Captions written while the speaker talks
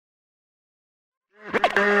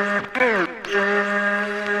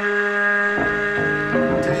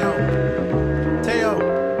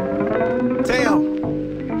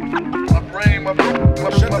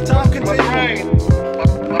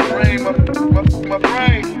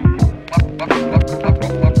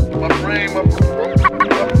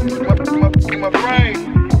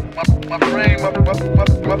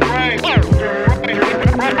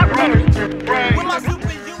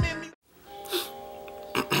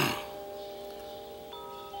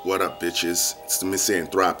What up, bitches? It's the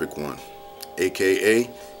misanthropic one, aka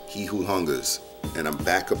He Who Hungers, and I'm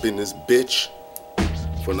back up in this bitch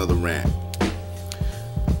for another rant.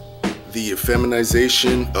 The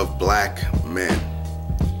effeminization of black men.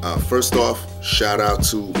 First off, shout out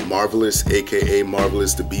to Marvilis, aka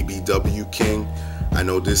Marvilis, the BBW King. I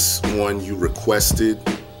know this one you requested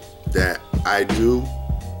that I do,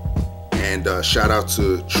 and shout out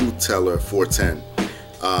to Truth Teller 410.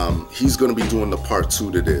 He's going to be doing the part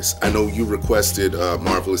 2 to this. I know you requested,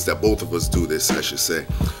 Marvelous, that both of us do this, I should say.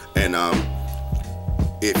 And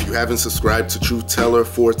if you haven't subscribed to Truth Teller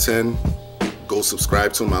 410, go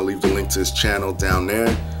subscribe to him. I'll leave the link to his channel down there.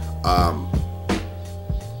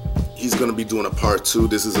 He's going to be doing a part 2.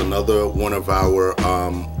 This is another one of our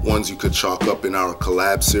ones you could chalk up in our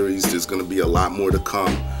collab series. There's going to be a lot more to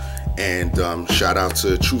come. And shout out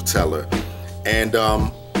to Truth Teller. And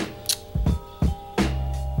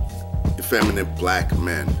effeminate black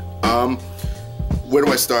men. Where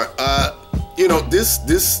do I start? You know,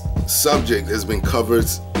 this subject has been covered,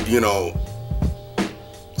 you know,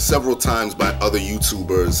 several times by other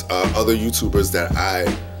YouTubers that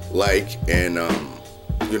I like and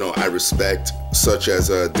you know, I respect, such as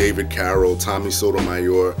David Carroll, Tommy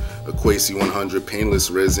Sotomayor, Equacy 100, Painless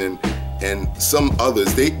Risen, and some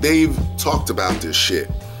others. They've talked about this shit,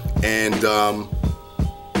 and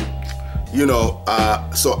you know,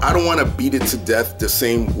 so I don't want to beat it to death the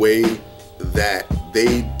same way that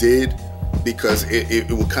they did, because it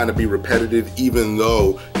would kind of be repetitive, even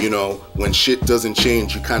though, you know, when shit doesn't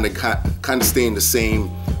change, you kind of stay in the same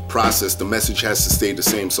process. The message has to stay the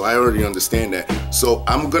same. So I already understand that. So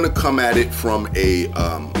I'm gonna come at it from a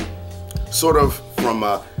sort of from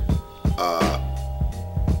a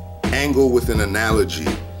angle with an analogy,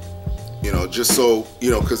 you know, just so you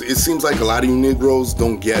know, because it seems like a lot of you Negroes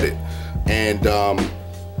don't get it. And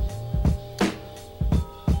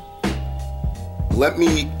let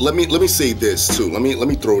me say this too. Let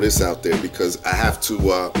me throw this out there, because I have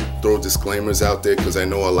to throw disclaimers out there, because I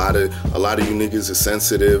know a lot of you niggas are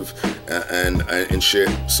sensitive and shit.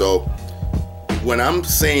 So when I'm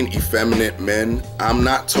saying effeminate men, I'm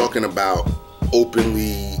not talking about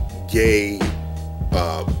openly gay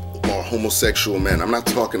or homosexual men. I'm not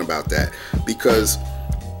talking about that, because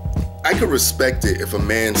I could respect it if a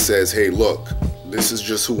man says, hey, look, this is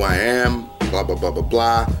just who I am, blah, blah, blah, blah,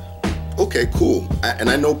 blah. Okay, cool. And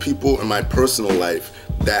I know people in my personal life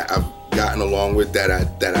that I've gotten along with, that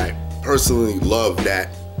I personally love, that,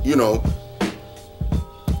 you know,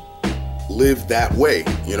 live that way,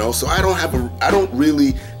 you know. So I don't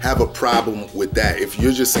really have a problem with that. If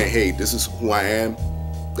you're just saying, hey, this is who I am,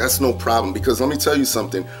 that's no problem. Because let me tell you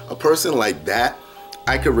something, a person like that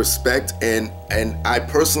I could respect, and I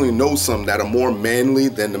personally know some that are more manly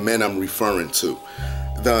than the men I'm referring to.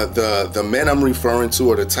 The men I'm referring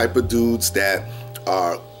to are the type of dudes that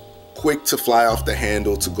are quick to fly off the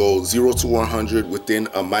handle, to go 0 to 100 within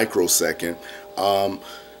a microsecond.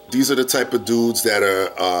 These are the type of dudes that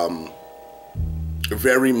are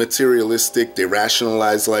very materialistic. They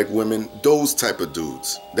rationalize like women. Those type of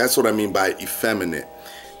dudes. That's what I mean by effeminate.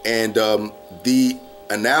 And the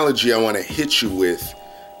analogy I want to hit you with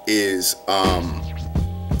is,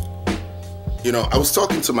 you know, I was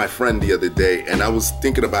talking to my friend the other day, and I was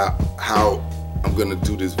thinking about how I'm gonna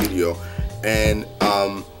do this video, and you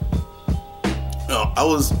know, I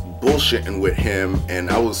was bullshitting with him, and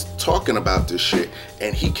I was talking about this shit,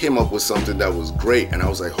 and he came up with something that was great, and I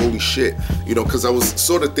was like, holy shit, you know, because I was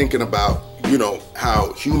sort of thinking about, you know,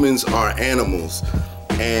 how humans are animals,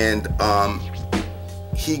 and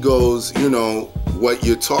he goes, you know, what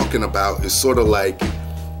you're talking about is sort of like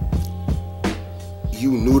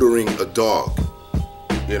you neutering a dog,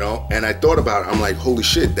 you know. And I thought about it, I'm like, holy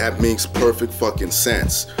shit, that makes perfect fucking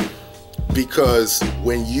sense, because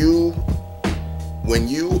when you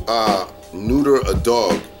neuter a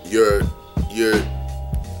dog, you're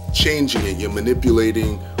changing it, you're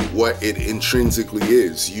manipulating what it intrinsically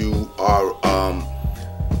is. You are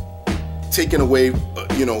taking away,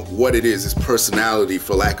 you know, what it is, its personality,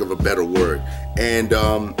 for lack of a better word, and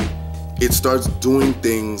it starts doing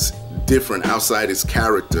things different outside its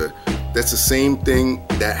character. That's the same thing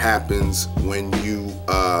that happens when you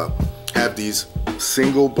have these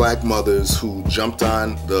single black mothers who jumped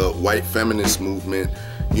on the white feminist movement,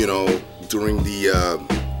 you know, during the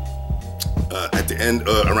at the end,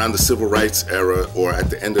 around the civil rights era, or at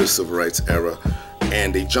the end of the civil rights era,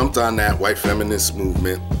 and they jumped on that white feminist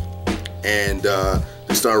movement, and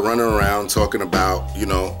they started running around talking about, you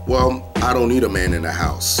know, well, I don't need a man in the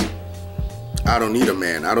house. I don't need a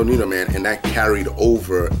man. I don't need a man. And that carried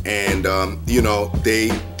over, and you know,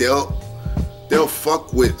 they'll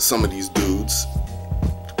fuck with some of these dudes,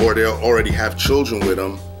 or they'll already have children with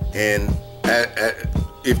them, and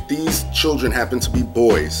if these children happen to be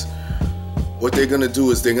boys, what they're gonna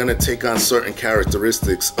do is they're gonna take on certain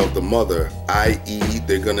characteristics of the mother, i.e.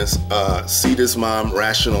 they're gonna see this mom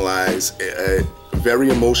rationalize very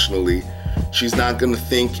emotionally. She's not gonna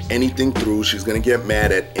think anything through. She's gonna get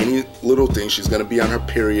mad at any little thing. She's gonna be on her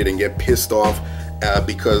period and get pissed off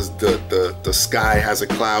because the sky has a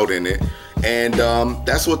cloud in it. And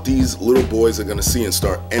that's what these little boys are gonna see and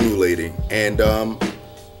start emulating. And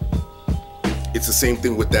it's the same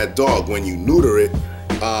thing with that dog. When you neuter it,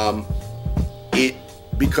 it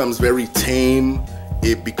becomes very tame.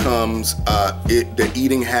 It becomes, the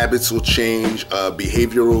eating habits will change,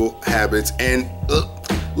 behavioral habits, and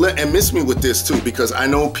miss me with this too, because I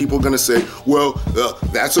know people are gonna say, well,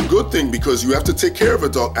 that's a good thing because you have to take care of a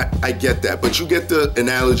dog. I get that, but you get the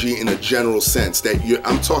analogy in a general sense that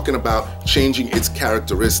I'm talking about changing its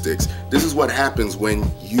characteristics. This is what happens when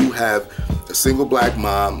you have a single black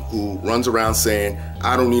mom who runs around saying,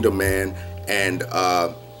 I don't need a man, and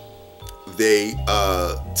they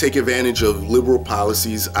take advantage of liberal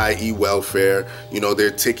policies, i.e. welfare. You know, they're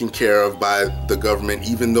taken care of by the government,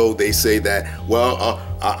 even though they say that, well,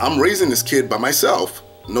 I'm raising this kid by myself.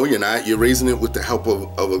 No, you're not. You're raising it with the help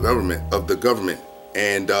of the government.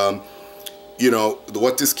 And, you know,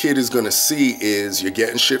 what this kid is going to see is you're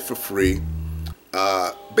getting shit for free.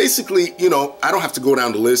 Basically, you know, I don't have to go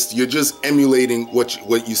down the list. You're just emulating what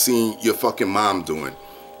you seen your fucking mom doing.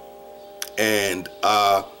 And,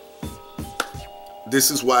 this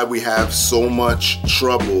is why we have so much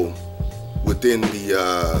trouble within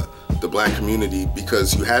the black community,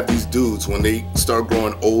 because you have these dudes, when they start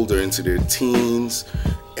growing older into their teens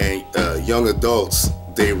and young adults,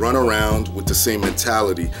 they run around with the same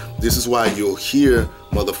mentality. This is why you'll hear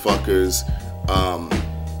motherfuckers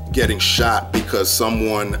getting shot because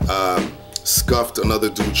someone scuffed another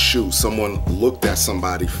dude's shoe. Someone looked at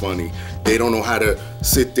somebody funny. They don't know how to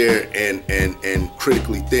sit there and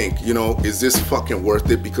critically think, you know, is this fucking worth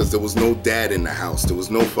it? Because there was no dad in the house. There was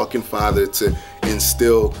no fucking father to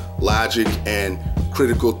instill logic and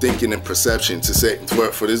critical thinking and perception, to say,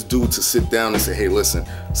 for this dude to sit down and say, hey, listen,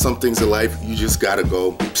 some things in life, you just gotta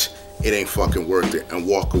go, it ain't fucking worth it, and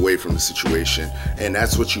walk away from the situation. And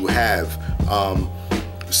that's what you have.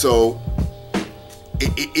 So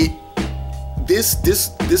this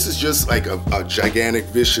is just like a gigantic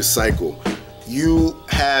vicious cycle. You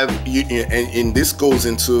have, and this goes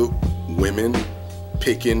into women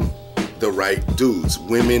picking the right dudes,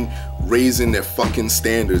 women raising their fucking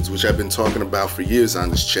standards, which I've been talking about for years on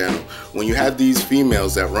this channel. When you have these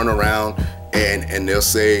females that run around and they'll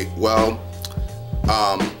say, well,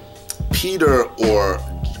 Peter or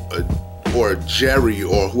Jerry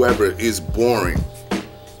or whoever is boring,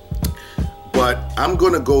 but I'm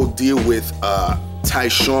gonna go deal with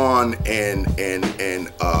Tyshawn and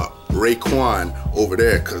Raekwon over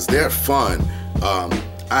there because they're fun.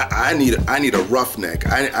 I need a roughneck.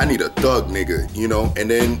 I need a thug nigga, you know. And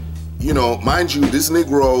then, you know, mind you, this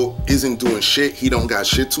Negro isn't doing shit. He don't got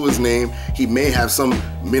shit to his name. He may have some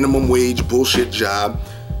minimum wage bullshit job.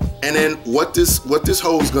 And then what this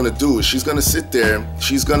hoe is gonna do is she's gonna sit there.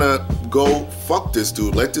 She's gonna go fuck this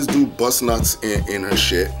dude. Let this dude bust nuts in her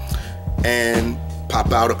shit and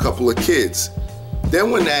pop out a couple of kids.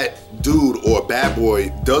 Then when that dude or bad boy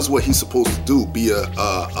does what he's supposed to do, be a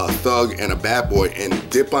thug and a bad boy, and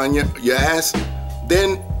dip on your ass,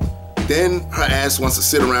 then her ass wants to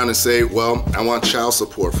sit around and say, well, I want child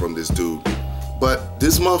support from this dude. But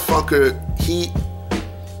this motherfucker, he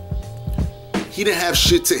didn't have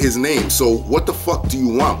shit to his name. So what the fuck do you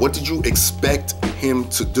want? What did you expect him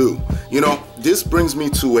to do? You know, this brings me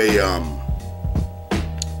to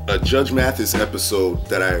a Judge Mathis episode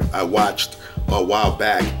that I watched a while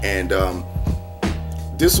back, and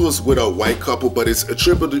this was with a white couple, but it's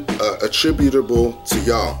attributable to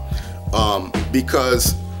y'all,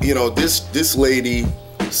 because, you know, this lady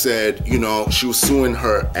said, you know, she was suing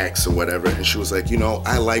her ex or whatever, and she was like, you know,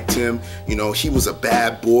 I liked him, you know, he was a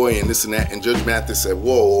bad boy and this and that. And Judge Mathis said,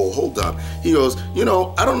 whoa, hold up. He goes, you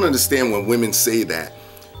know, I don't understand when women say that,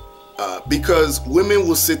 because women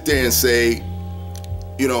will sit there and say,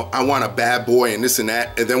 you know, I want a bad boy and this and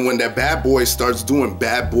that. And then when that bad boy starts doing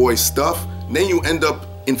bad boy stuff, then you end up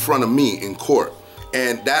in front of me in court.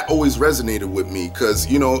 And that always resonated with me because,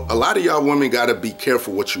 you know, a lot of y'all women got to be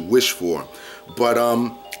careful what you wish for. But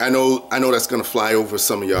I know that's going to fly over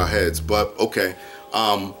some of y'all heads, but okay.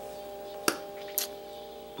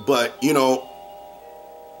 But, you know,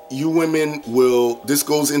 you women will, this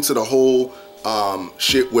goes into the whole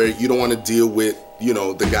shit where you don't want to deal with, you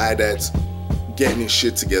know, the guy that's getting his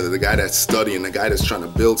shit together, the guy that's studying, the guy that's trying to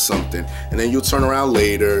build something. And then you'll turn around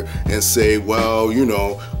later and say, well, you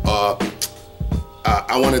know,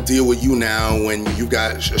 I want to deal with you now when you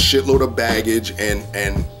got a shitload of baggage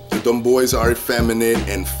and them boys are effeminate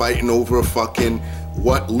and fighting over a fucking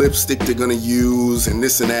what lipstick they're gonna use and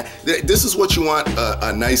this and that. This is what you want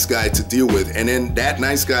a nice guy to deal with, and then that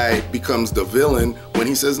nice guy becomes the villain when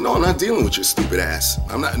he says, no, I'm not dealing with your stupid ass.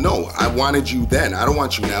 I'm not. No, I wanted you then. I don't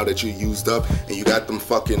want you now that you're used up and you got them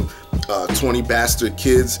fucking 20 bastard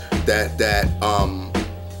kids that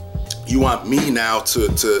you want me now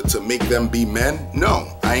to make them be men. No,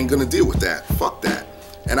 I ain't gonna deal with that. Fuck that.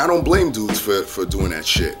 And I don't blame dudes for doing that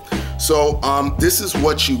shit. So this is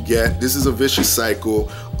what you get. This is a vicious cycle.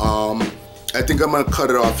 I think I'm gonna cut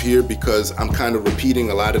it off here because I'm kind of repeating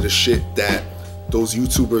a lot of the shit that those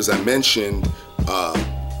YouTubers I mentioned,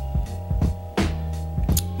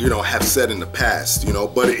 you know, have said in the past, you know,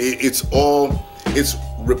 but it's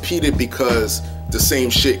repeated because the same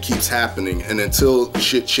shit keeps happening, and until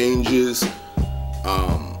shit changes,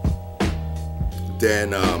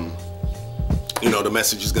 then you know, the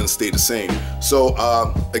message is gonna stay the same. So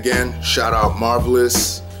again, shout out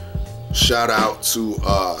Marvilis, shout out to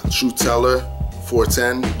True Teller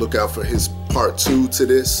 410. Look out for his part 2 to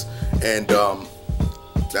this, and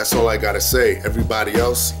that's all I gotta say. Everybody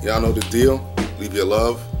else, y'all know the deal. Leave your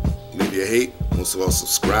love, leave your hate, most of all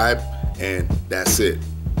subscribe, and that's it.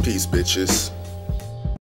 Peace, bitches.